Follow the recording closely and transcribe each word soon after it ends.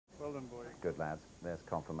Good lads. There's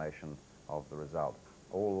confirmation of the result.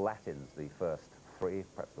 All Latins, the first three.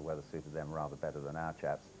 Perhaps the weather suited them rather better than our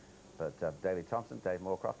chaps. But Daley Thompson, Dave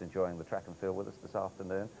Moorcroft, enjoying the track and field with us this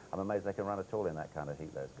afternoon. I'm amazed they can run at all in that kind of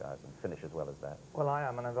heat, those guys, and finish as well as that. Well, I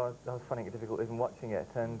am, and I was finding it difficult even watching it.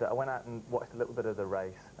 And I went out and watched a little bit of the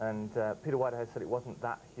race, and Peter Whitehead said it wasn't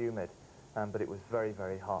that humid, but it was very,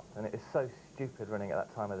 very hot. And it is so stupid running at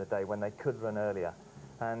that time of the day when they could run earlier.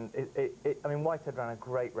 And I mean, Whitehead ran a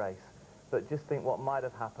great race, but just think what might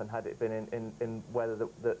have happened had it been in weather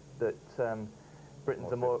that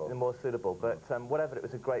Britain's more suitable. But whatever, it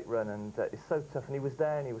was a great run, and it's so tough. And he was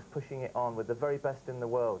there, and he was pushing it on with the very best in the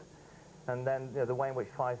world. And then, you know, the way in which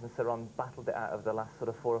Fies and Saron battled it out of the last sort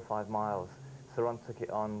of 4 or 5 miles. Saron took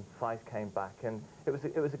it on, Fies came back, and it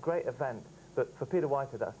was a great event. But for Peter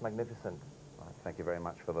Whitehead, that's magnificent. Right, thank you very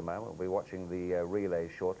much for the moment. We'll be watching the relay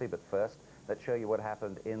shortly, but first, let's show you what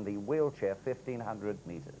happened in the wheelchair 1,500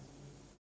 metres.